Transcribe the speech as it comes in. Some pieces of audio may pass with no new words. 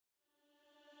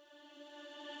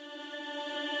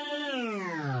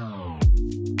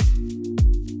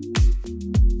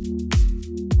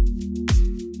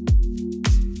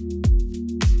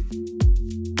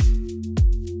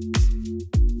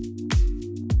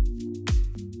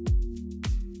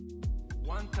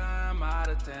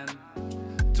10.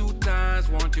 2 times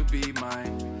won't you be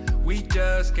mine? We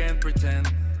just can't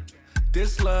pretend.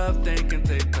 This love thing can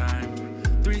take time.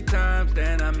 3 times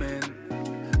then I'm in.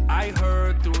 I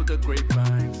heard through the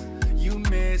grapevines you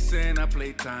missing our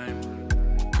playtime,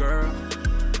 girl.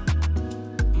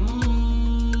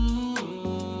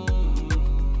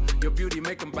 Your beauty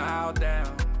make 'em bow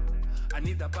down. I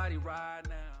need that body right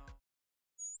now.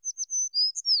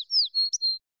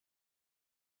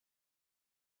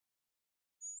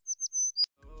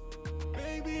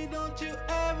 Baby, don't you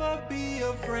ever be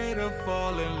afraid of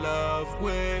falling in love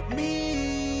with me.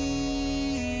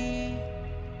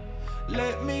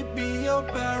 Let me be your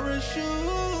parachute,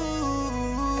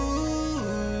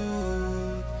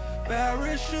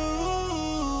 parachute.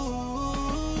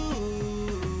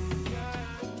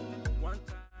 1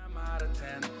 time out of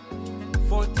 10,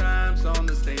 4 times on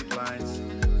the state lines.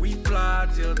 We fly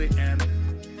till the end.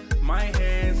 My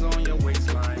hands on your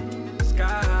waistline.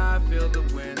 Sky high, feel the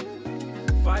wind.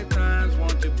 5 times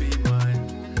won't you be mine?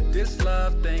 This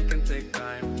love thing can take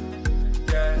time.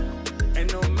 Yeah. And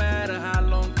no matter how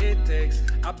long it takes,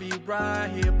 I'll be right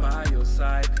here by your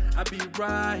side. I'll be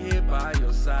right here by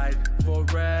your side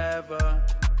forever.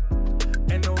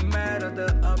 And no matter the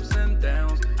ups and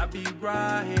downs, I'll be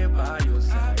right here by your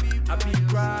side. I'll be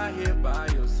right here by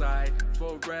your side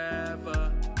forever.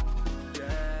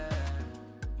 Yeah.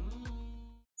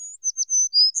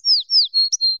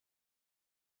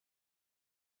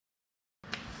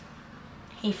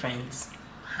 Hey friends,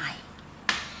 hi.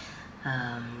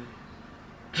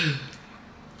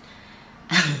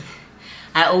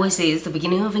 I always say it's the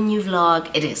beginning of a new vlog.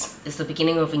 It is. It's the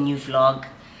beginning of a new vlog.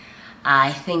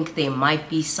 I think there might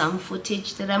be some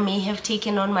footage that I may have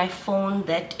taken on my phone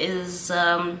that is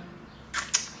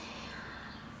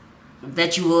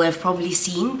that you will have probably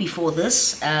seen before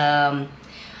this.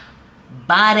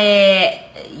 But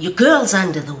your girl's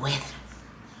under the weather.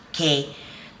 Okay,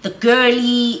 the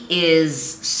girlie is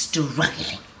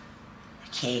struggling.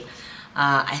 Okay,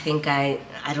 I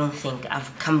don't think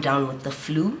I've come down with the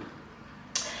flu.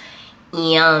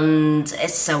 And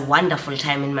it's a wonderful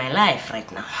time in my life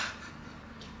right now.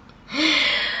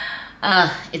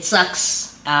 It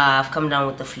sucks. I've come down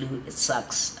with the flu. It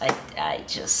sucks. I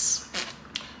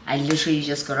literally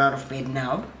just got out of bed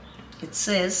now. It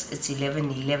says it's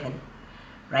 11:11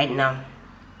 right now.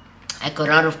 I got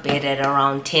out of bed at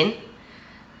around 10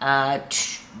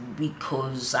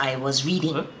 because I was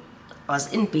reading. I was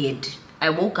in bed. I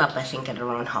woke up, I think, at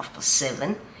around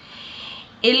 7:30.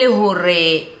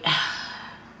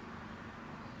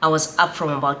 I was up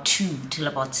from about 2 till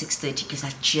about 6:30 because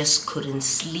I just couldn't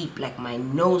sleep. Like my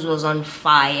nose was on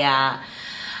fire.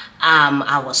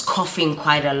 I was coughing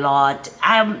quite a lot.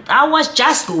 I was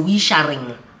just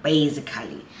go-sharing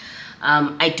basically.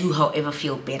 I do, however,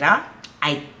 feel better.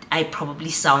 I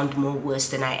probably sound more worse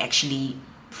than I actually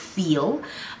feel.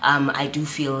 I do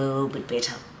feel a little bit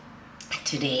better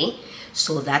today,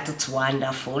 so that's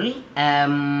wonderful.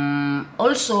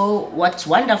 Also, what's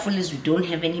wonderful is we don't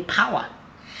have any power.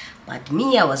 But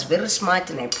me, I was very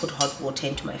smart and I put hot water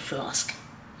into my flask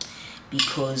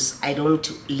because I don't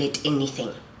let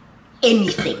anything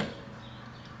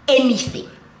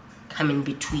come in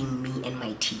between me and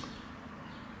my tea.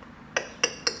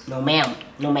 No ma'am,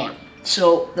 no ma'am.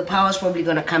 So the power is probably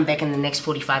gonna come back in the next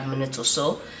 45 minutes or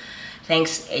so.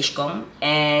 Thanks, Eshcom.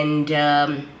 And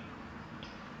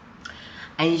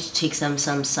I need to take some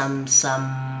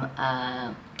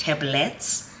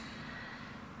tablets.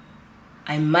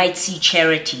 I might see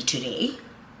Charity today.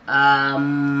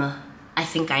 I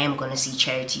think I am gonna see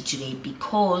Charity today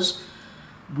because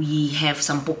we have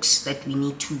some books that we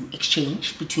need to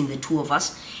exchange between the two of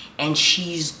us, and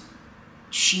she's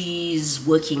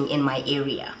working in my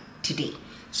area today.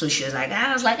 So she was like,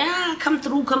 come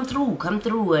through,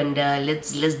 and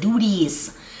let's do this.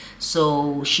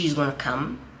 So she's gonna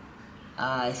come,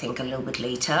 I think a little bit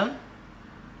later,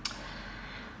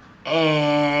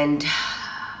 and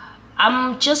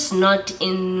I'm just not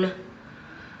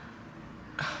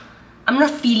I'm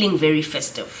not feeling very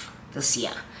festive this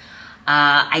year.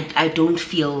 I don't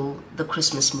feel the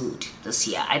Christmas mood this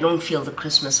year. I don't feel the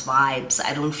Christmas vibes.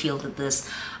 I don't feel that this,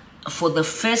 for the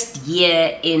first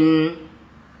year in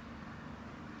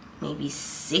maybe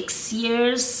 6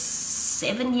 years,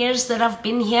 7 years that I've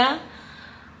been here,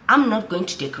 I'm not going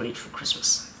to decorate for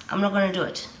Christmas. I'm not going to do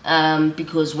it.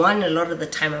 Because one, a lot of the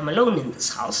time I'm alone in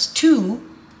this house. Two,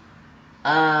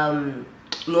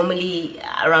 normally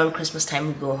around Christmas time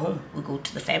we go home. We go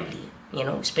to the family. You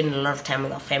know, we spend a lot of time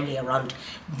with our family around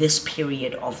this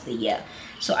period of the year.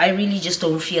 So I really just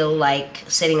don't feel like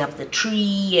setting up the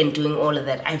tree and doing all of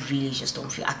that. I really just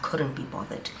don't feel, I couldn't be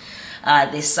bothered.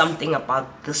 There's something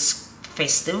about this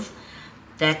festive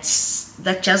that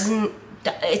doesn't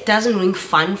ring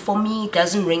fun for me. It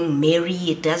doesn't ring merry.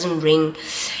 It doesn't ring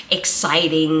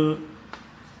exciting.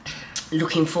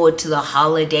 Looking forward to the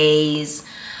holidays.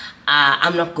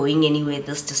 I'm not going anywhere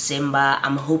this December.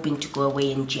 I'm hoping to go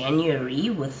away in January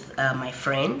with my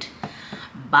friend.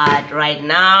 But right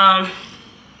now,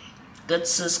 good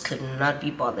sis could not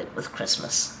be bothered with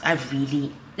Christmas. I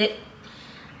feel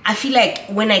like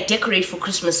when I decorate for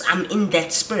Christmas, I'm in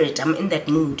that spirit. I'm in that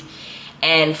mood.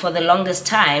 And for the longest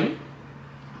time,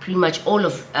 pretty much all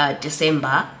of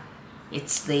December,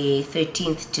 it's the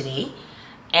 13th today,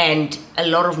 and a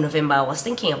lot of November, I was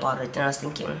thinking about it, and I was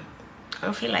thinking, I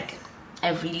don't feel like it. I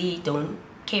really don't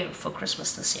care for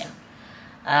Christmas this year.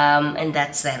 And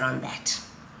that's that on that,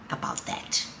 about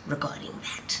that, regarding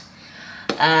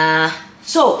that.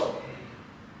 So,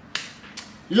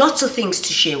 lots of things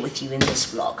to share with you in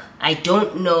this vlog. I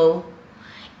don't know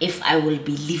if I will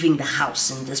be leaving the house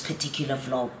in this particular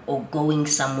vlog, or going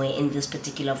somewhere in this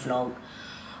particular vlog,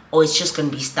 or it's just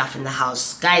going to be stuff in the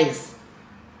house. Guys,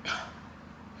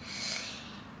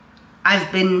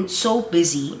 I've been so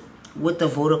busy with the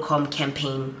Vodacom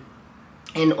campaign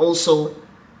and also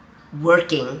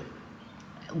work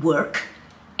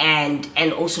and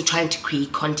also trying to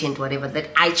create content, whatever,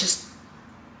 that I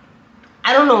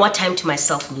don't know what time to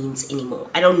myself means anymore.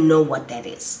 I don't know what that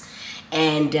is.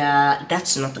 And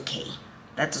that's not okay.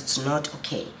 That's not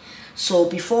okay. So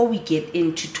before we get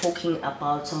into talking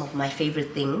about some of my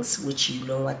favorite things, which you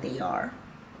know what they are,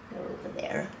 they're over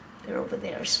there. They're over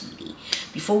there, sweetie.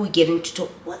 Before we get into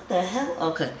what the hell?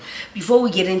 Okay. Before we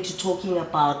get into talking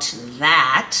about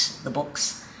that, the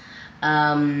books,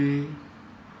 let me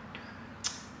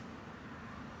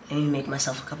make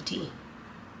myself a cup of tea.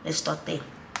 Let's start there.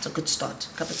 It's a good start.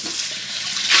 Cup of tea.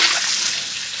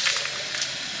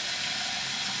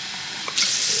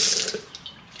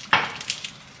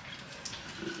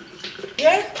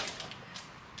 Yeah?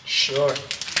 Sure.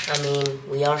 I mean,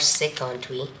 we are sick, aren't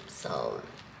we? So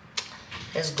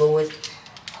let's go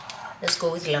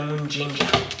with lemon ginger.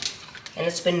 And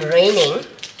it's been raining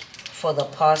for the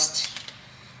past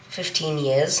 15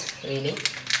 years, really.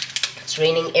 It's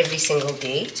raining every single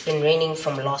day. It's been raining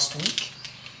from last week,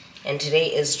 and today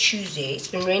is Tuesday. It's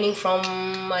been raining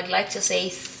from, I'd like to say,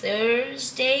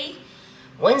 Thursday,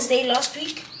 Wednesday last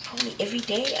week, probably every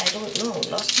day. I don't know.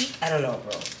 Last week, I don't know,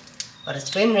 bro. But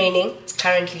it's been raining. It's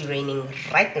currently raining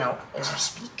right now as we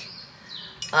speak.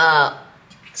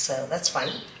 So that's fun.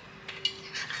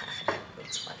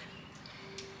 That's fun.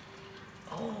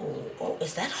 Oh,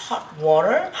 is that hot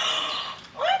water?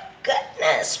 My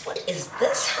goodness, what is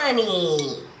this,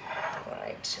 honey?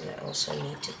 Alright, and I also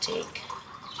need to take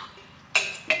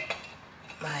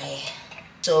my...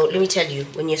 So let me tell you,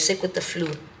 when you're sick with the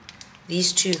flu,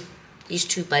 these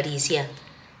two buddies here,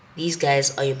 these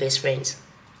guys are your best friends.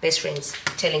 Best friends.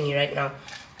 I'm telling you right now.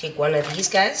 Take one of these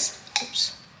guys.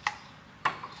 Oops.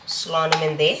 Slot them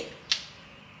in there.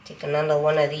 Take another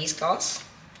one of these guys.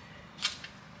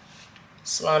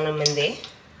 Slot them in there.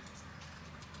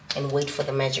 And wait for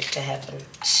the magic to happen.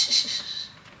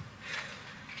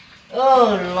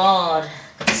 Oh Lord,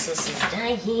 this is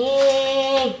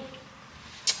dying.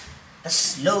 A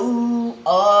slow,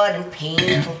 odd, and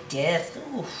painful death.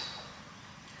 Ooh.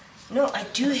 No, I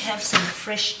do have some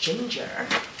fresh ginger.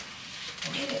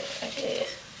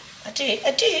 I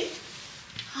did.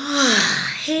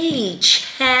 Hey,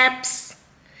 chaps.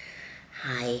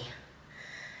 Hi.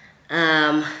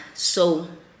 So,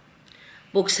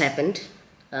 books happened.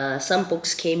 Some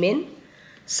books came in.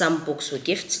 Some books were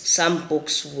gifts. Some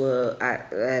books were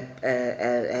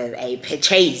a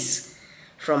purchase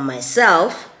from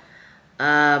myself.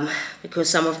 Because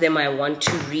some of them I want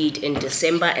to read in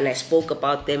December, and I spoke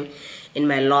about them in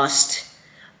my last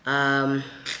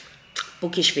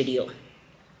bookish video.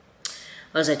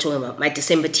 What was I talking about? My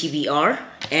December TBR,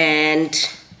 and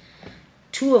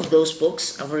two of those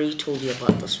books, I've already told you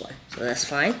about this one, so that's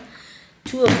fine.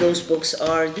 Two of those books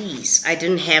are these. I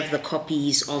didn't have the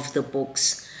copies of the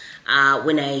books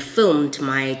when I filmed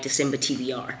my December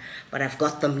TBR, but I've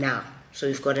got them now. So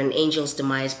we've got An Angel's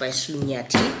Demise by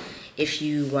Sunyati. If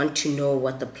you want to know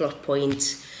what the plot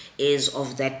point is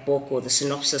of that book or the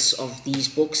synopsis of these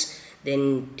books,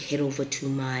 then head over to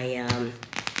my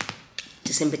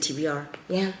December TBR.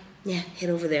 Yeah, head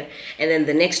over there. And then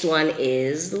the next one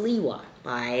is The Liwa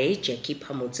by Jackie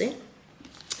Pamudze.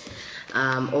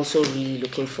 Also really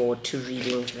looking forward to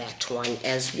reading that one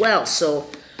as well. So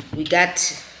we got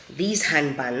these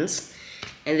hand buns.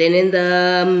 And then in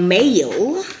the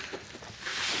mail,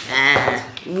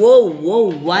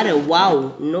 whoa, what a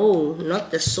wow. No,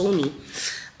 not the Sony.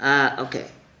 Okay.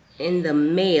 In the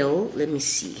mail, let me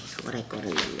see what I got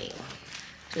in the mail.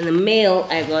 In the mail,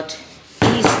 I got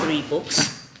these 3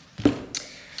 books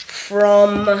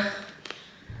from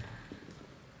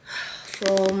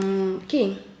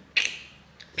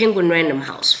Penguin Random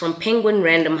House. From Penguin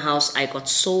Random House, I got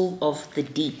Soul of the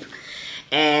Deep.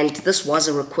 And this was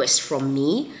a request from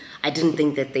me. I didn't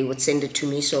think that they would send it to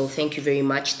me, so thank you very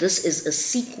much. This is a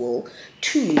sequel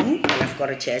to, and I've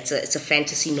got it here, it's a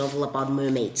fantasy novel about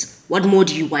mermaids. What more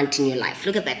do you want in your life?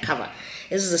 Look at that cover.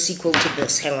 This is a sequel to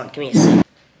this. Hang on, give me a second.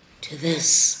 To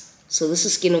this. So this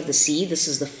is Skin of the Sea. This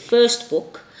is the first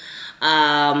book.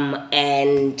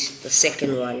 And the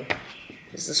second one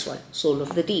is this one, Soul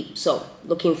of the Deep. So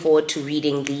looking forward to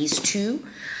reading these 2.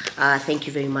 Thank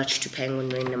you very much to Penguin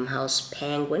Random House.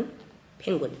 Penguin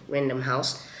Random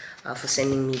House. For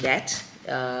sending me that.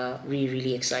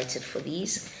 Really excited for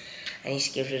these. I need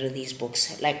to get rid of these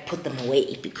books, like put them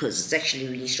away, because it's actually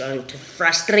really starting to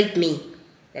frustrate me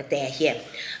that they're here.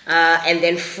 And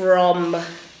then from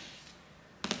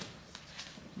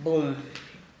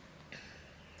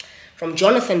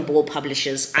Jonathan Ball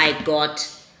Publishers, I got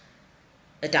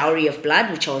A Dowry of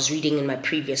Blood, which I was reading in my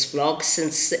previous vlog.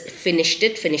 Since finished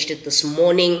it this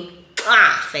morning.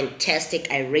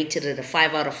 Fantastic. I rated it a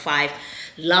 5 out of 5.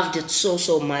 Loved it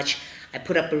so much. I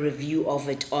put up a review of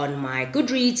it on my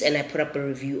Goodreads, and I put up a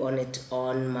review on it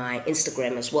on my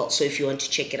Instagram as well. So if you want to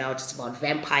check it out, it's about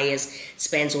vampires. It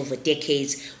spans over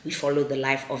decades. We follow the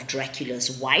life of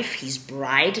Dracula's wife, his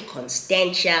bride,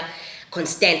 Constanta,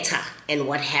 and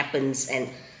what happens. And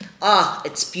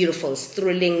it's beautiful. It's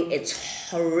thrilling. It's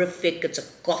horrific. It's a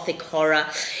gothic horror.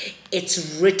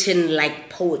 It's written like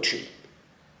poetry.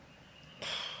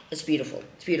 It's beautiful.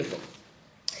 It's beautiful.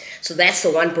 So that's the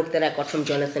one book that I got from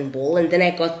Jonathan Ball. And then I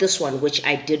got this one, which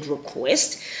I did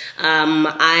request.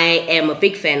 I am a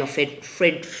big fan of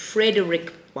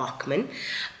Frederick Bachman,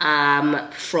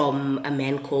 from A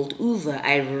Man Called Uwe.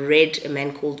 I read A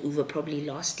Man Called Uwe probably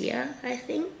last year, I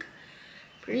think.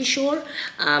 Pretty sure.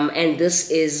 And this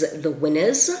is The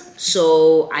Winners.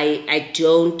 So I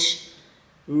don't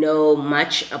know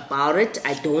much about it.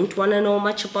 I don't want to know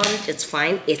much about it. It's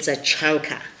fine. It's a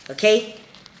chunker. Okay?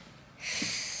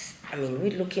 I mean,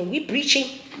 we're preaching.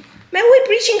 Man, we're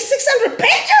preaching 600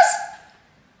 pages?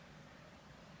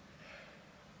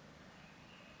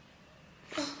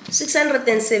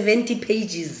 670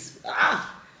 pages.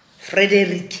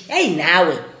 Frederick. Hey,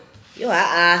 now. You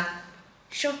are.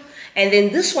 Sure. And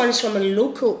then this one is from a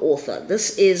local author.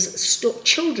 This is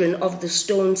Children of the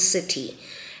Stone City.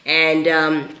 And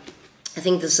I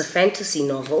think this is a fantasy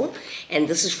novel. And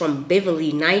this is from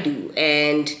Beverly Naidu.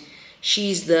 And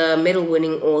she's the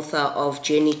medal-winning author of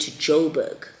Journey to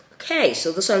Joburg. Okay,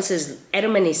 so this one says,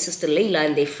 Adam and his sister Layla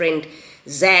and their friend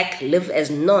Zach live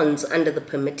as nuns under the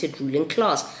permitted ruling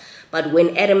class. But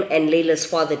when Adam and Layla's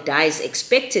father dies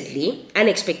unexpectedly,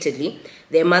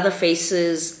 their mother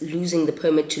faces losing the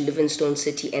permit to live in Stone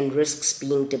City and risks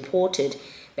being deported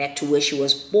back to where she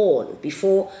was born.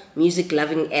 Before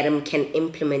music-loving Adam can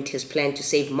implement his plan to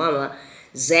save Mama,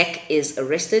 Zach is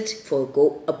arrested for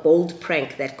a bold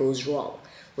prank that goes wrong,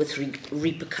 with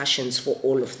repercussions for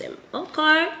all of them.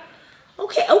 Okay.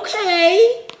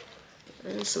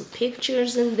 And some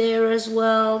pictures in there as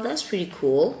well. That's pretty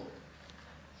cool.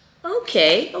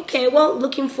 Okay. Well,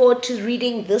 looking forward to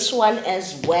reading this one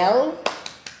as well.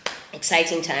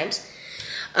 Exciting times.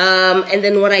 And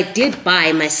then what I did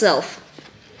buy myself,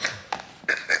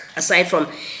 aside from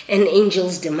An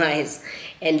Angel's Demise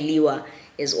and Liwa,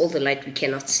 is All the Light We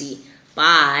Cannot See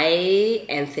by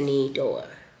Anthony Doerr.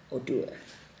 Let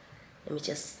me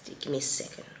just, give me a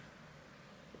second.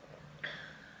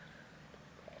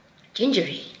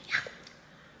 Gingery. Yeah.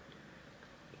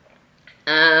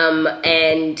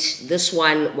 And this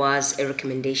one was a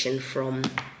recommendation from,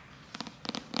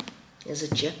 is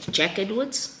it Jack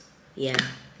Edwards? Yeah.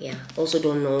 Also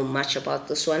don't know much about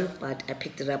this one, but I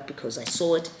picked it up because I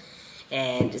saw it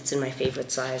and it's in my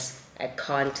favorite size. I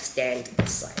can't stand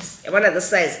this size. One of the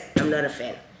size, I'm not a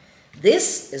fan.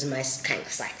 This is my kind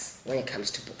of size when it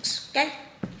comes to books. Okay?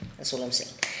 That's all I'm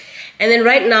saying. And then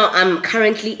right now, I'm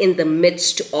currently in the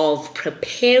midst of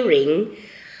preparing.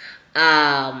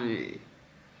 I'm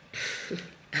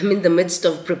in the midst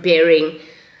of preparing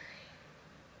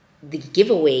the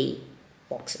giveaway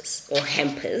boxes or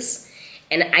hampers.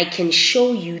 And I can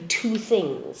show you two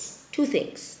things.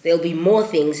 There'll be more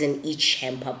things in each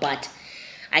hamper, but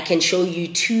I can show you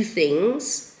two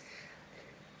things.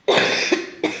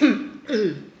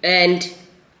 And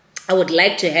I would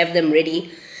like to have them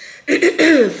ready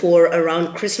for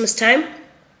around Christmas time,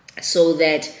 so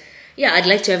that, yeah, I'd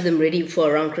like to have them ready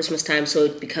for around Christmas time, so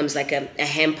it becomes like a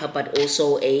hamper, but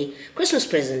also a Christmas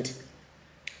present.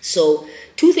 So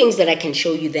 2 things that I can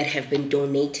show you that have been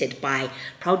donated by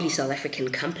proudly South African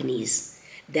companies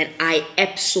that I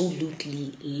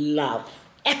absolutely love.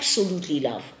 Absolutely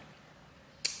love.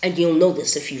 And you'll know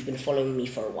this if you've been following me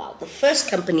for a while. The first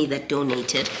company that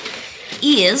donated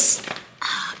is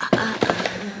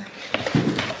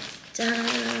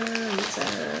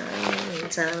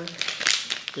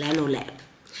Lanolab.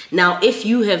 Now, if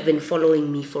you have been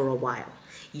following me for a while,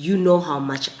 you know how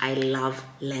much I love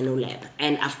Lanolab,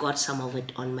 and I've got some of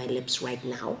it on my lips right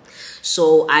now.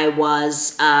 So I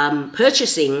was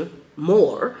purchasing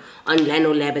more on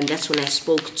Lanolab, and that's when I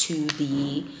spoke to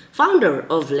the founder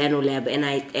of Lanolab, and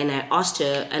I asked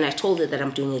her, and I told her that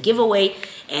I'm doing a giveaway,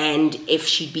 and if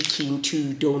she'd be keen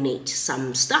to donate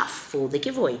some stuff for the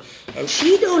giveaway. And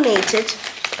she donated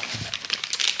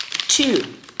two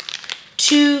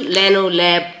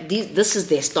Lanolab. This is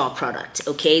their star product,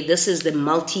 okay? This is the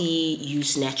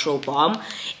multi-use natural balm.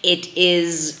 It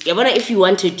is, if you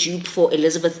want a dupe for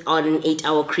Elizabeth Arden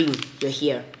 8-hour cream, you're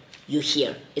here.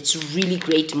 It's really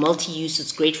great, multi-use.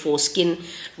 It's great for skin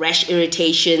rash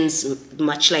irritations,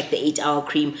 much like the 8-hour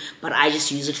cream, but I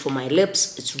just use it for my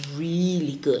lips. It's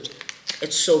really good.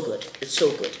 It's so good. It's so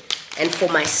good. And for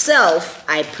myself,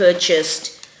 I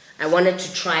wanted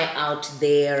to try out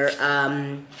their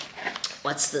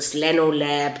what's this,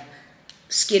 Lanolab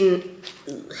Skin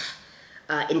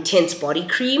Intense Body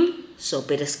Cream. So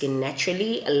Better Skin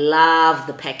Naturally. I love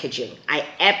the packaging. I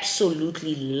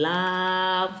absolutely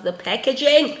love the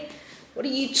packaging. What are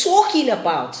you talking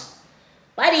about,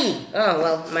 buddy? Oh,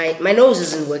 well, my nose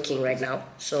isn't working right now,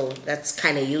 so that's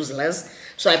kind of useless.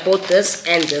 So I bought this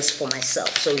and this for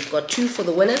myself. So we've got 2 for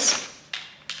the winners,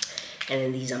 and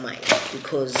then these are mine,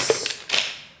 because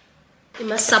you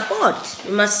must support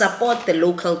the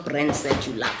local brands that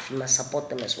you love. You must support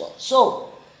them as well. So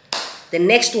the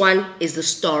next one is the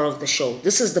star of the show.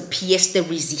 This is the pièce de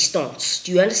résistance.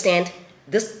 Do you understand?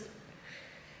 This.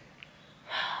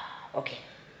 Okay.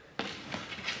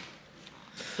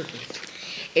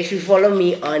 If you follow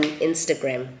me on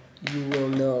Instagram, you will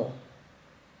know.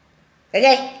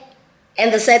 Okay?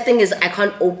 And the sad thing is I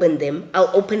can't open them.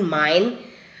 I'll open mine,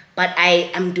 but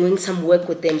I am doing some work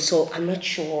with them, so I'm not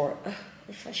sure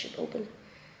if I should open.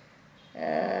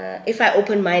 If I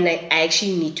open mine, I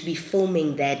actually need to be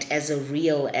filming that as a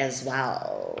reel as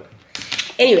well.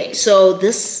 Anyway, so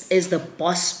this is the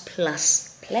Boss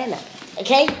Plus planner.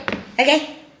 Okay?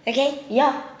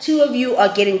 Yeah. 2 of you are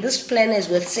getting this planner. Is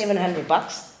worth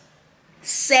 $700.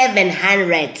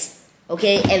 700.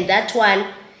 Okay? And that one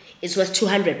is worth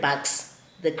 $200.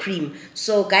 The cream.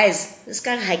 So guys, this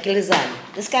guy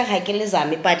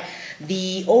hakelezami, but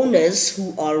the owners,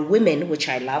 who are women, which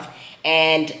I love,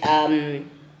 and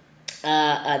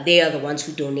they are the ones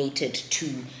who donated to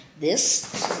this.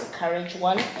 This is the Courage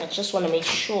one. I just want to make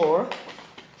sure.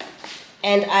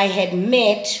 And I had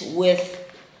met with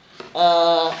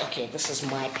okay, this is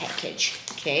my package.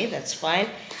 Okay, that's fine.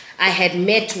 I had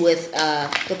met with the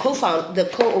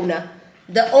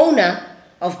owner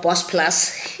of Boss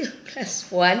Plus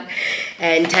 +1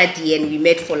 and Tati, and we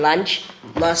met for lunch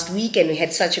last week, and we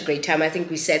had such a great time. I think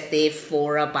we sat there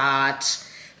for about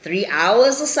 3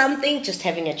 hours or something, just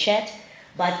having a chat.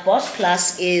 But Boss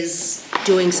Plus is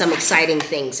doing some exciting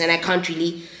things, and I can't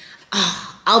really,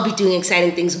 I'll be doing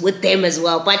exciting things with them as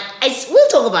well, but we'll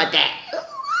talk about that.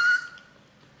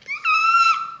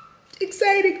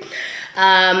 Exciting.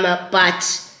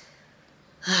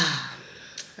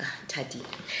 Tati.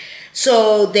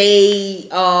 So they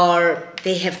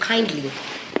have kindly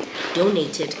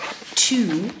donated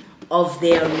 2 of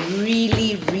their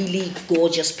really, really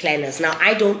gorgeous planners. Now,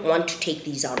 I don't want to take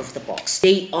these out of the box.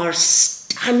 They are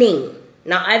stunning.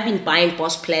 Now, I've been buying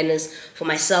Boss planners for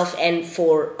myself and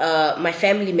for my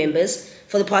family members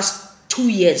for the past 2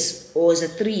 years, or is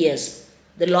it 3 years?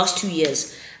 The last 2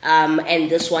 years. And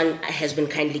this one has been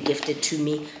kindly gifted to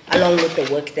me, along with the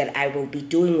work that I will be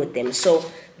doing with them. So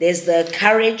there's the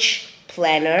Courage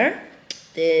planner.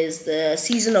 There's the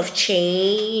Season of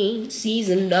Change,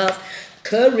 Season of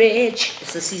Courage.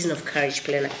 It's the Season of Courage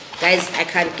planner. Guys, I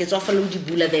can't get off a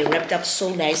Ludibula. They're wrapped up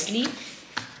so nicely.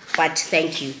 But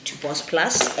thank you to Boss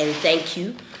Plus, and thank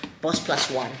you, Boss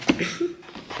 +1.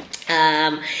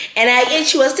 And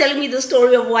she was telling me the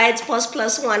story of why it's Boss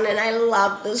 +1, and I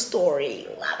love the story.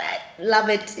 Love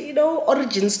it. You know,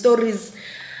 origin stories.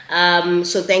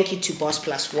 So thank you to Boss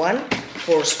 +1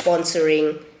 for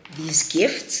sponsoring these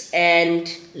gifts, and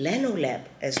Lanolab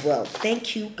as well.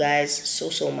 Thank you guys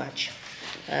so much.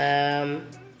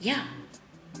 Yeah,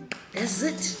 that's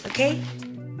it. Okay.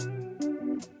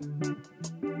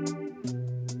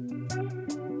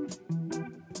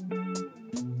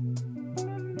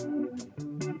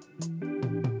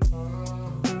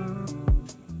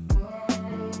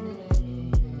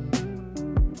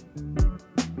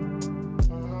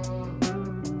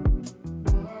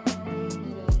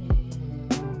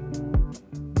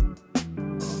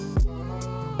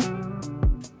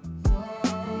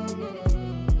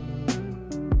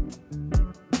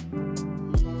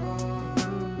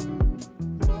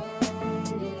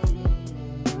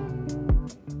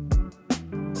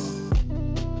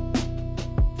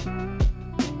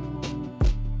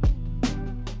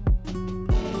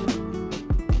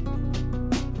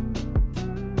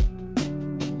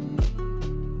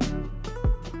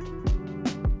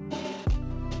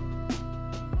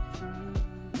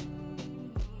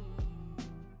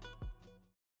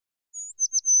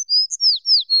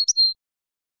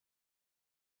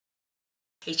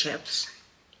 Hey chaps,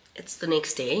 it's the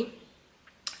next day.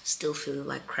 Still feel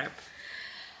like crap.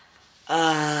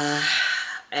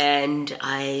 And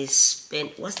I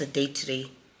spent, what's the date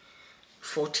today?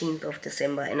 14th of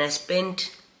December. And I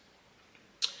spent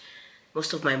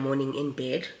most of my morning in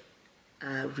bed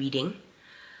reading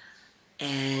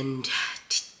and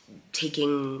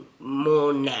taking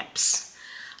more naps.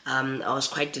 I was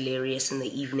quite delirious in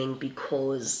the evening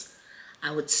because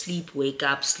I would sleep, wake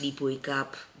up,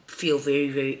 feel very,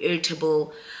 very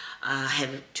irritable,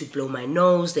 have to blow my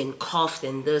nose, then cough,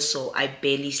 then this, so I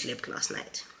barely slept last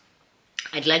night.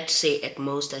 I'd like to say at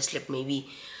most I slept maybe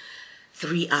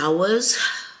 3 hours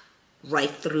right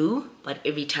through, but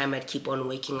every time I'd keep on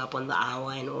waking up on the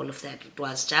hour and all of that. It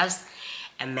was just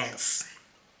a mess.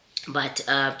 But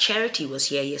Charity was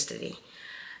here yesterday,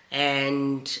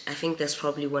 and I think that's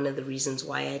probably one of the reasons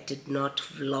why I did not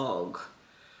vlog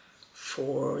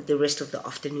for the rest of the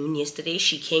afternoon yesterday.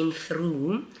 She came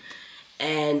through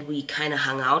and we kind of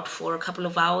hung out for a couple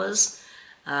of hours.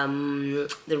 The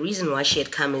reason why she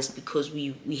had come is because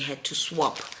we had to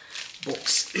swap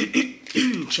books.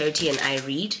 Charity and I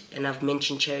read, and I've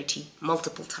mentioned Charity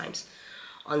multiple times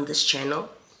on this channel.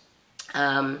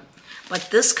 But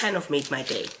this kind of made my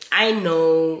day. I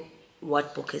know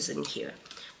what book is in here.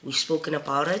 We've spoken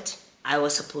about it. I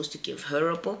was supposed to give her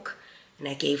a book, and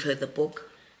I gave her the book.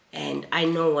 And I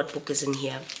know what book is in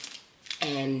here.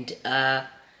 And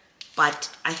but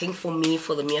I think for me,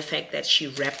 for the mere fact that she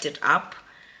wrapped it up,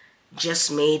 just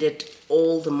made it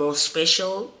all the more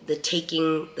special. The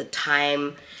taking the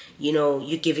time, you know,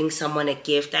 you're giving someone a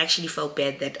gift. I actually felt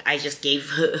bad that I just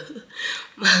gave her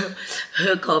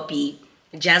her copy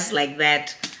just like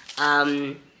that.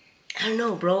 I don't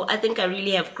know, bro. I think I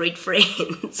really have great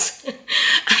friends.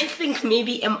 I think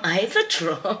maybe, am I the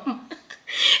drum?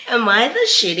 Am I the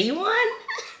shitty one?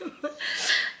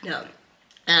 No.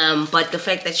 But the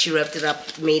fact that she wrapped it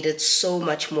up made it so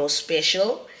much more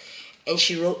special. And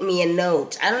she wrote me a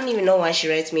note. I don't even know why she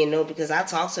writes me a note, because I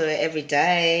talk to her every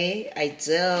day. I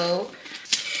do.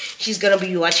 She's gonna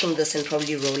be watching this and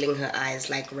probably rolling her eyes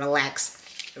like, relax.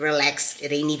 Relax.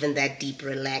 It ain't even that deep.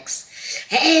 Relax.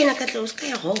 Hey,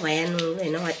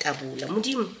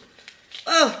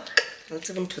 oh, let's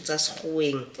even put us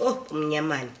going. Oh,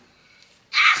 mnyaman.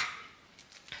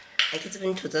 I can't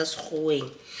even put us going.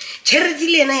 Charity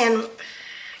Lena and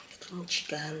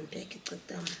Chicken, back it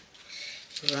them.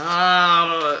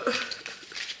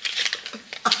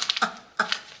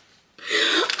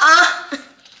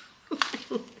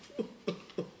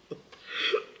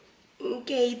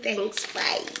 Okay, thanks.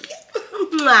 Bye.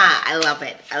 I love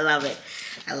it. I love it.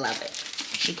 I love it.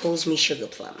 She calls me Sugar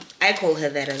Plum. I call her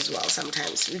that as well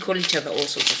sometimes. We call each other all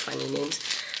sorts of funny names.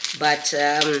 But,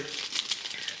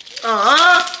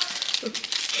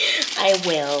 I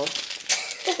will.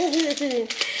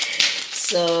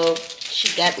 So she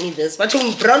got me this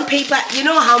brown paper. You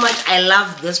know how much I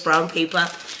love this brown paper,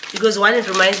 because one, it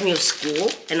reminds me of school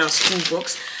and our school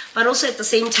books, but also at the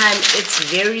same time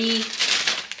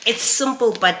it's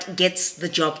simple but gets the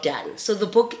job done. So the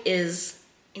book is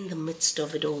In the Midst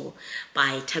of It All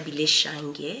by Tabile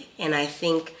Shange, and I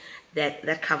think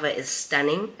that cover is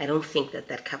stunning. I don't think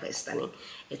that cover is stunning.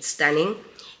 It's stunning.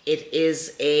 It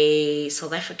is a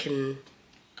South African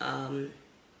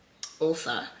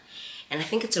author, and I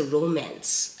think it's a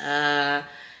romance.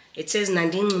 It says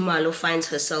Nandine Ngumalo finds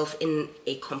herself in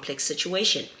a complex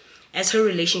situation. As her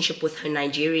relationship with her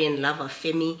Nigerian lover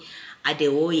Femi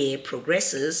Adeoye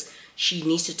progresses, she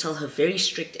needs to tell her very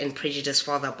strict and prejudiced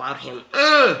father about him.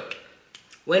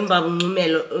 When Babu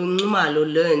Ngumalo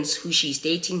learns who she's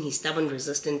dating, his stubborn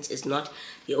resistance is not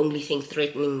the only thing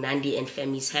threatening Nandi and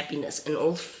Femi's happiness. An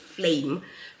old flame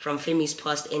from Femi's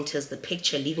past enters the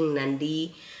picture, leaving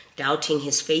Nandi doubting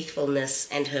his faithfulness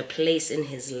and her place in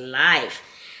his life.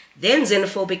 Then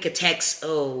xenophobic attacks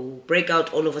break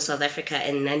out all over South Africa,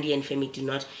 and Nandi and Femi do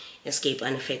not escape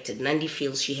unaffected. Nandi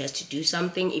feels she has to do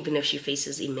something, even if she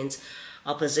faces immense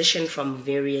opposition from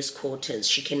various quarters.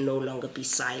 She can no longer be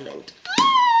silent.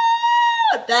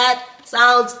 That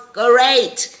sounds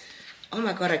great. Oh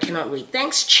my God, I cannot wait.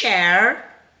 Thanks, Chair.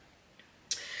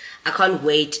 I can't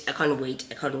wait.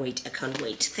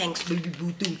 Thanks, baby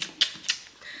boo.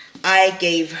 I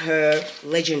gave her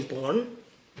Legendborn,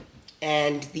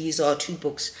 and these are 2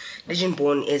 books.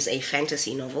 Legendborn is a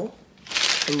fantasy novel,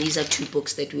 and these are 2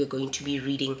 books that we're going to be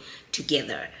reading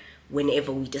together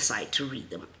whenever we decide to read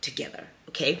them together.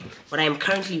 Okay, what I'm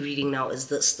currently reading now is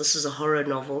this. This is a horror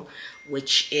novel,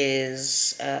 which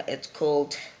is it's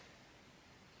called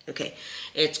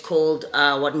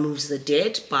What Moves the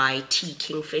Dead by T.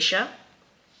 Kingfisher.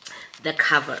 The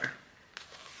cover.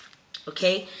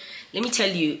 Okay, let me tell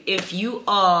you, if you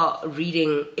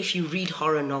read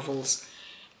horror novels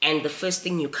and the first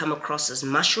thing you come across is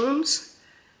mushrooms,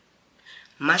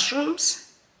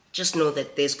 just know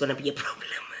that there's going to be a problem.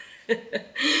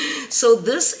 So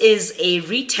this is a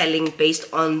retelling based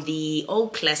on the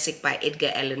old classic by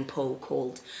Edgar Allan Poe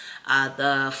called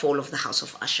The Fall of the House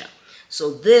of Usher.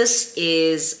 So this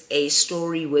is a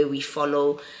story where we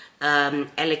follow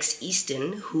Alex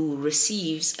Easton, who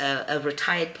receives a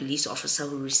retired police officer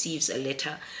who receives a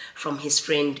letter from his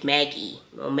friend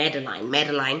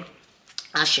Madeline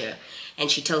Usher, and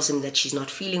she tells him that she's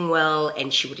not feeling well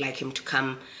and she would like him to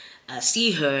come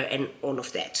see her and all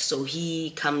of that. So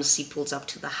he pulls up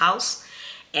to the house,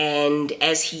 and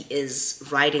as he is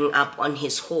riding up on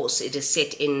his horse, it's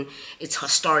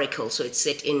historical, so it's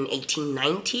set in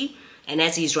 1890. And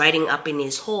as he's riding up in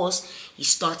his horse, he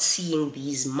starts seeing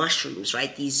these mushrooms,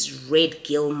 right? These red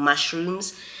gill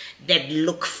mushrooms that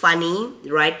look funny,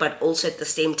 right? But also at the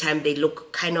same time, they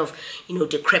look kind of,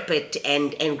 decrepit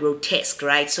and grotesque,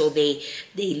 right? So they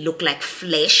look like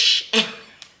flesh.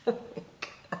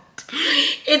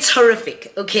 It's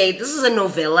horrific, okay? This is a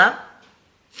novella.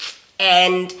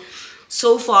 And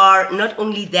so far, not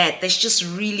only that, there's just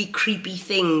really creepy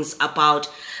things about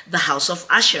the House of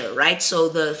Usher, right? So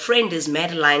the friend is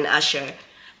Madeline Usher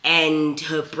and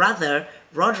her brother,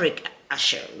 Roderick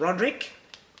Usher.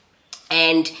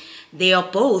 And they are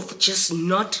both just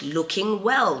not looking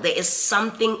well. There is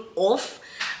something off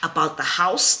about the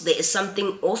house. There is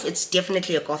something off. It's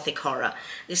definitely a gothic horror.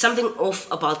 There's something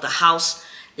off about the house.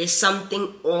 There's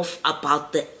something off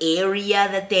about the area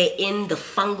that they're in, the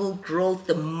fungal growth,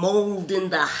 the mold in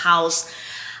the house.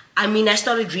 I mean, I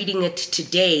started reading it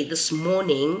this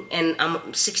morning, and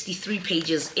I'm 63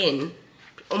 pages in,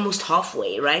 almost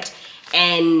halfway, right?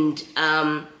 And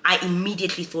I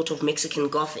immediately thought of Mexican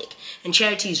Gothic. And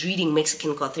Charity is reading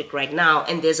Mexican Gothic right now,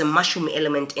 and there's a mushroom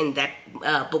element in that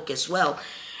book as well.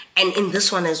 And in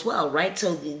this one as well, right?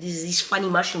 So there's these funny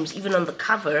mushrooms. Even on the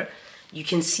cover, you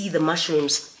can see the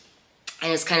mushrooms,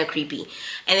 and it's kind of creepy.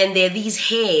 And then there are these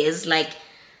hairs, like,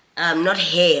 not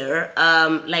hair,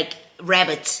 like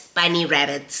rabbits, bunny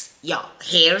rabbits,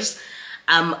 hairs,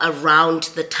 around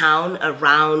the town,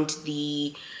 around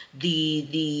the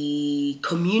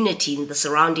community, the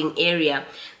surrounding area,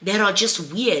 that are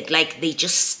just weird. Like, they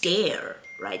just stare,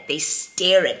 right? They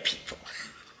stare at people.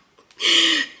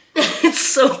 It's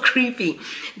so creepy.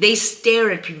 They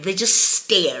stare at people. They just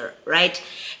stare, right?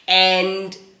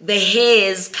 And the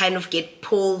hairs kind of get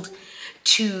pulled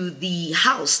to the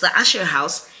house, the Usher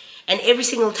house. And every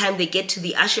single time they get to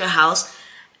the Usher house,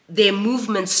 their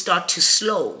movements start to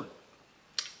slow.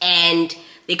 And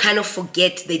they kind of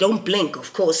forget, they don't blink,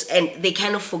 of course, and they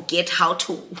kind of forget how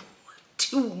to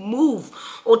move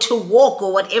or to walk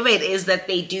or whatever it is that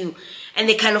they do. And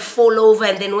they kind of fall over,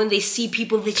 and then when they see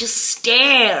people, they just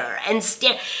stare and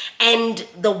stare. And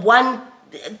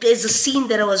there's a scene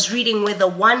that I was reading where the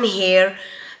one hair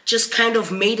just kind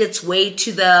of made its way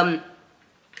to the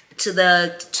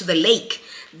lake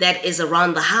that is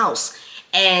around the house,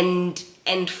 and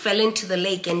fell into the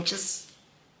lake, and just,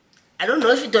 I don't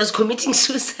know if it was committing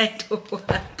suicide or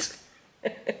what.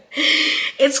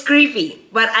 It's creepy,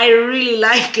 but I really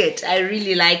like it. I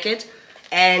really like it.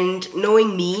 And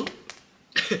knowing me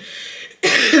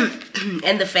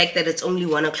and the fact that it's only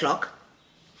 1 o'clock,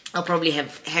 I'll probably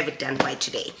have it done by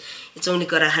today. It's only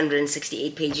got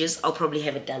 168 pages. I'll probably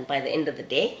have it done by the end of the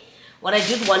day. What I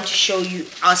did want to show you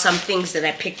are some things that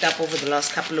I picked up over the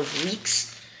last couple of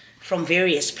weeks from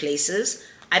various places.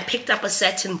 I picked up a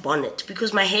satin bonnet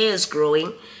because my hair is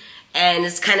growing and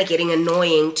it's kind of getting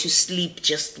annoying to sleep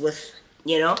just with,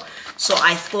 So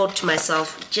I thought to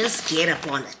myself, just get a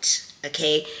bonnet.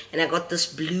 okay, and I got this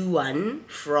blue one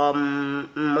from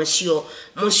Monsieur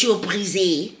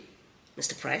Brisé,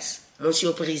 Mr. Price,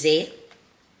 Monsieur Brisé.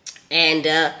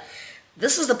 And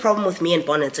this is the problem with me and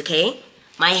bonnets, okay?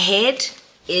 My head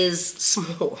is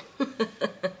small.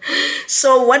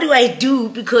 So what do I do?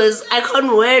 Because I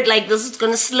can't wear it like this. It's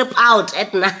gonna slip out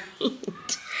at night.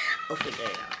 I'll figure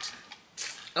it out.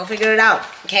 I'll figure it out,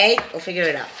 okay? I'll figure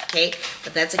it out, okay?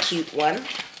 But that's a cute one.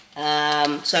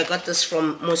 So I got this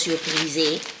from Monsieur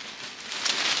Brisé.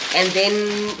 And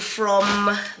then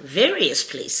from various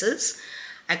places,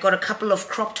 I got a couple of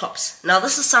crop tops. Now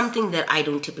this is something that I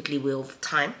don't typically wear all the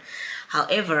time.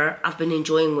 However, I've been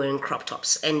enjoying wearing crop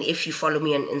tops. And if you follow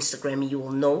me on Instagram, you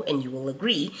will know and you will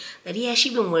agree that yeah,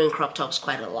 she's been wearing crop tops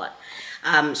quite a lot.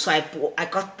 So I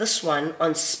got this one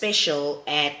on special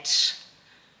at,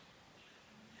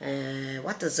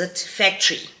 what is it?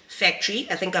 Factory.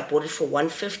 I think I bought it for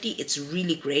 $150. It's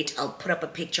really great. I'll put up a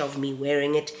picture of me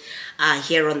wearing it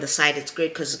here on the side. It's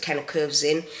great because it kind of curves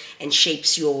in and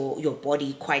shapes your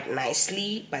body quite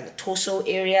nicely by the torso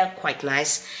area, quite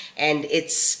nice. And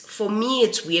it's, for me,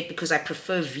 it's weird because I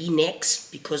prefer V-necks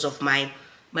because of my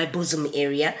bosom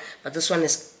area, but this one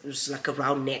is like a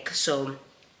round neck, so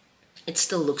it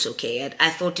still looks okay.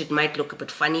 I thought it might look a bit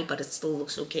funny, but it still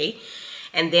looks okay.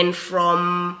 And then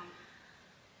from,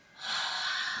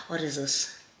 what is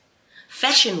this?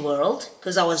 Fashion World,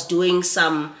 because I was doing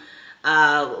some,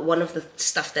 one of the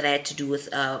stuff that I had to do with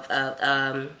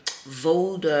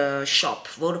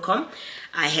Vodacom.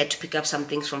 I had to pick up some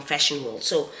things from Fashion World.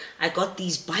 So I got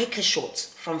these biker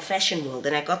shorts from Fashion World,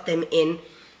 and I got them in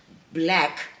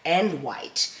black and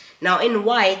white. Now in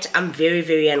white, I'm very,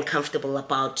 very uncomfortable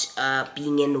about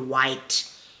being in white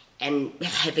and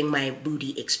having my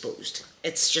booty exposed.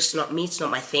 It's just not me, it's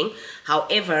not my thing.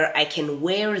 However, I can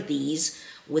wear these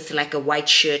with like a white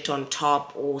shirt on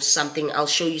top or something. I'll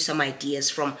show you some ideas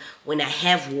from when I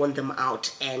have worn them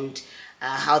out and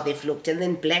how they've looked. And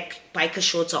then black biker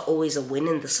shorts are always a win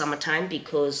in the summertime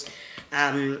because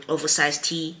oversized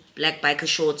tee, black biker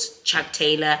shorts, Chuck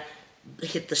Taylor,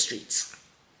 hit the streets.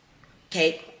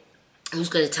 Okay? Who's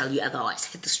going to tell you otherwise?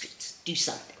 Hit the streets. Do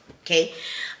something. Okay,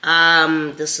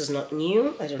 this is not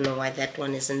new. I don't know why that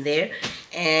one isn't there.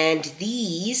 And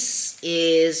these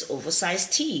is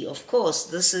oversized tee, of course.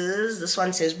 This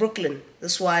one says Brooklyn.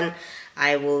 This one,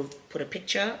 I will put a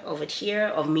picture of it here,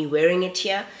 of me wearing it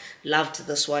here. Loved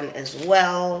this one as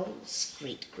well. It's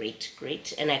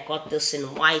great. And I got this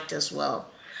in white as well.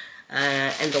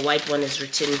 And the white one is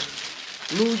written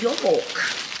New York.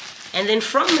 And then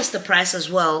from Mr. Price as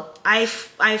well, I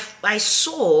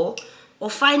saw, or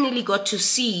finally got to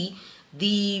see,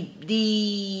 the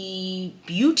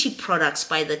beauty products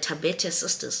by the Tabete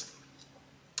sisters.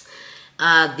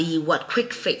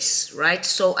 Quick Face, right?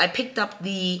 So I picked up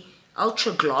the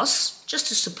Ultra Gloss just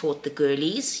to support the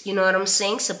girlies. You know what I'm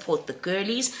saying? Support the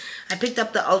girlies. I picked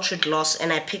up the Ultra Gloss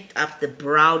and I picked up the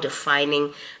Brow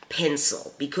Defining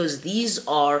Pencil because these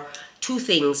are two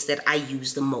things that I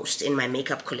use the most in my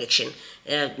makeup collection.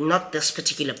 Not this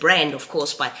particular brand, of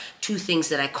course, but two things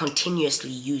that I continuously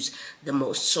use the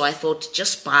most. So I thought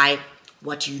just buy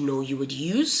what you know you would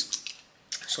use.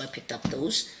 So I picked up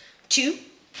those two.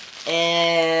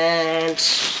 And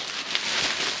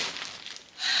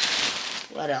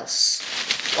what else?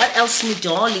 What else, me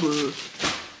darling?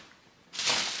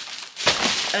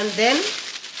 And then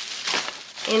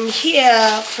in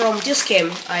here from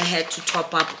Discam, I had to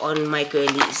top up on my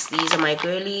girlies. These are my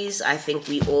girlies. I think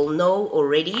we all know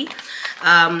already.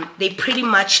 They pretty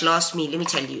much last me, let me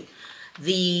tell you,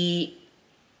 the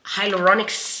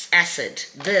hyaluronic acid,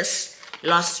 this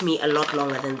lasts me a lot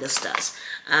longer than this does.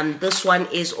 This one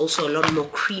is also a lot more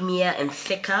creamier and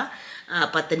thicker,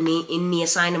 but the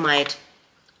niacinamide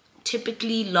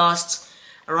typically lasts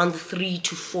around the 3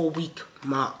 to 4 week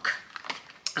mark.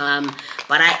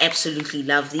 But I absolutely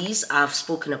love these. I've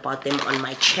spoken about them on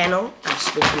my channel. I've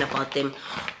spoken about them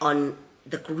on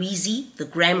the Greasy, the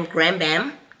Gram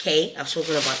Bam. Okay, I've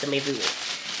spoken about them everywhere.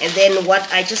 And then what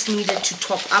I just needed to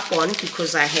top up on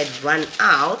because I had run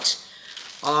out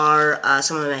are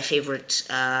some of my favorite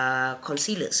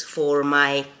concealers for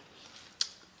my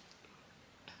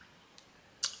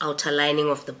outer lining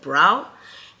of the brow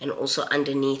and also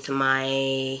underneath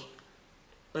my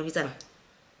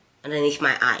underneath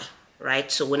my eye,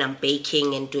 right? So when I'm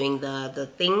baking and doing the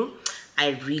thing,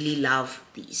 I really love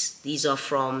these. These are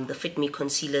from the Fit Me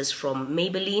concealers from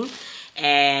Maybelline,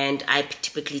 and I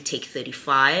typically take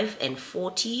 35 and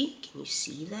 40. Can you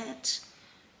see that?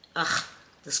 Ugh,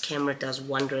 this camera does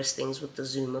wondrous things with the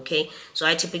zoom, okay? So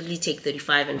I typically take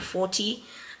 35 and 40,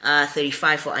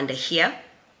 35 for under here,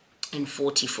 and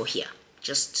 40 for here,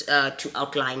 just to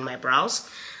outline my brows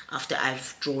after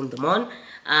I've drawn them on.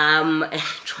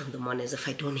 Drawn them on as if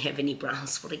I don't have any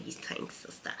brows. Thanks,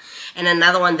 sister. And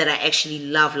another one that I actually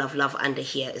love under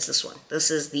here is this one.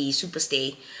 This is the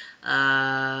Superstay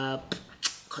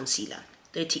concealer,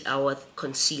 30-hour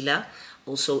concealer,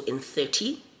 also in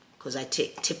 30, because I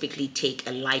typically take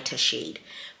a lighter shade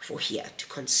for here to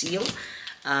conceal.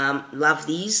 Love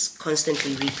these,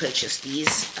 constantly repurchase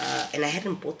these, and I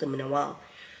hadn't bought them in a while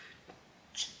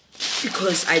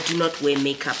because I do not wear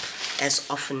makeup as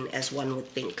often as one would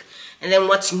think. And then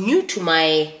what's new to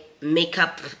my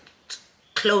makeup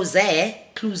closet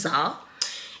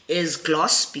is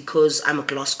gloss, because I'm a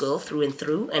gloss girl through and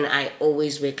through, and I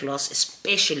always wear gloss,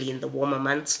 especially in the warmer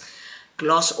months.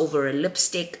 Gloss over a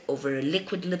lipstick, over a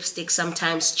liquid lipstick,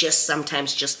 sometimes just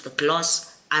the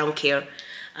gloss. I don't care.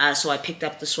 So I picked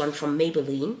up this one from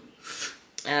Maybelline.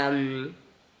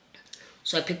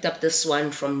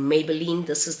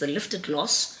 This is the lifted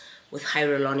gloss with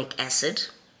hyaluronic acid.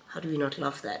 How do we not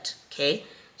love that? Okay,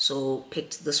 so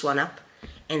picked this one up.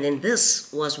 And then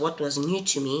this was what was new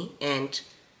to me, and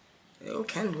I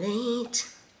can't wait.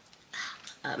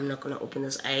 I'm not going to open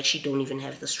this. I actually don't even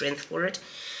have the strength for it.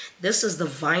 This is the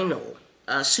vinyl,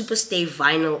 Superstay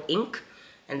vinyl ink,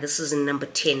 and this is in number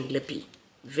 10 lippy.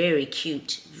 Very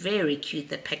cute, very cute.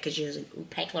 The packaging is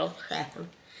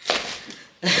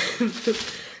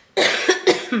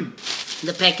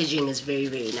the packaging is very,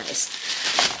 very nice.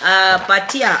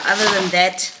 But yeah, other than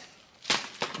that,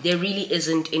 there really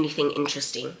isn't anything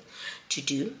interesting to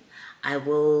do. I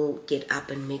will get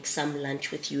up and make some lunch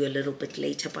with you a little bit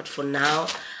later, but for now,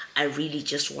 I really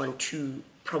just want to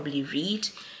probably read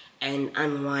and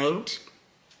unwind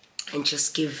and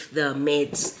just give the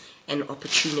meds an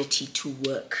opportunity to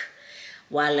work,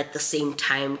 while at the same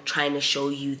time trying to show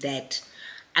you that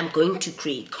I'm going to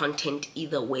create content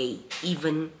either way,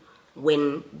 even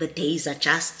when the days are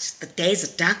dark,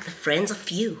 the friends are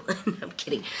few. I'm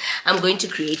kidding. I'm going to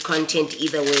create content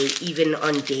either way, even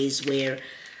on days where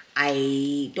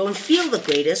I don't feel the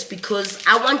greatest, because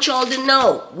I want y'all to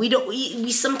know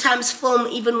we sometimes film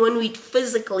even when we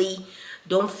physically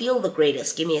don't feel the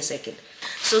greatest. Give me a second.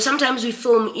 So sometimes we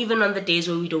film even on the days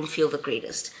where we don't feel the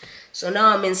greatest. So now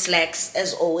I'm in slacks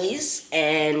as always,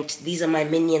 and these are my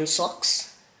Minion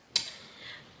socks.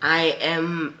 I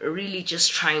am really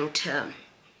just trying to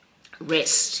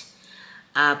rest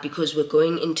because we're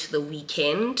going into the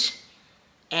weekend,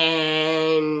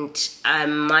 and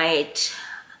I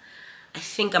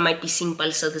think I might be seeing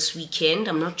Balsa this weekend.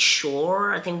 I'm not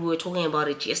sure. I think we were talking about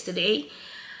it yesterday.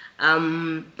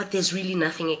 But there's really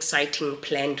nothing exciting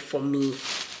planned for me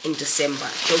in December.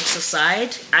 Jokes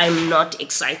aside, I'm not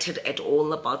excited at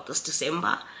all about this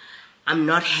December. I'm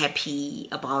not happy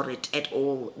about it at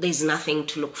all. There's nothing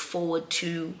to look forward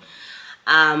to.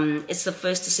 It's the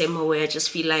first December where I just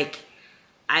feel like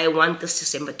I want this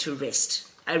December to rest.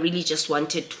 I really just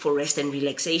want it for rest and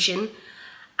relaxation.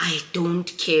 I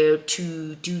don't care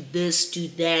to do this, do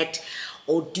that,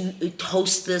 or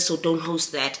host this or don't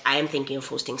host that. I am thinking of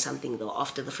hosting something though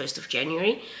after the 1st of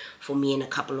January for me and a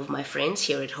couple of my friends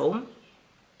here at home.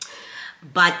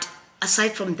 But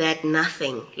aside from that,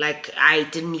 nothing. Like, I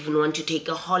didn't even want to take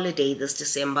a holiday this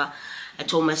December. I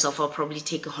told myself I'll probably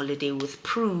take a holiday with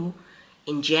Prue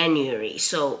in January.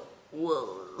 So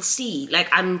we'll see. Like,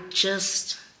 I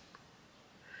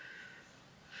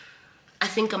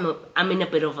think I'm in a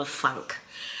bit of a funk.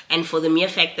 And for the mere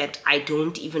fact that I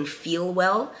don't even feel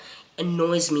well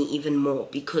annoys me even more,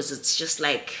 because it's just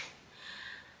like,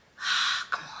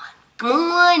 come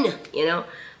on, you know.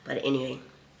 But anyway,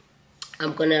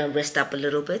 I'm gonna rest up a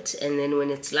little bit, and then when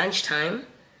it's lunchtime,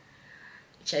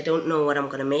 which I don't know what I'm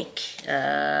gonna make,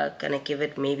 gonna give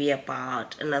it maybe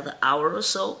about another hour or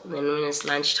so. And then when it's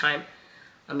lunchtime,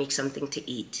 I'll make something to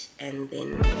eat, and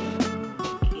then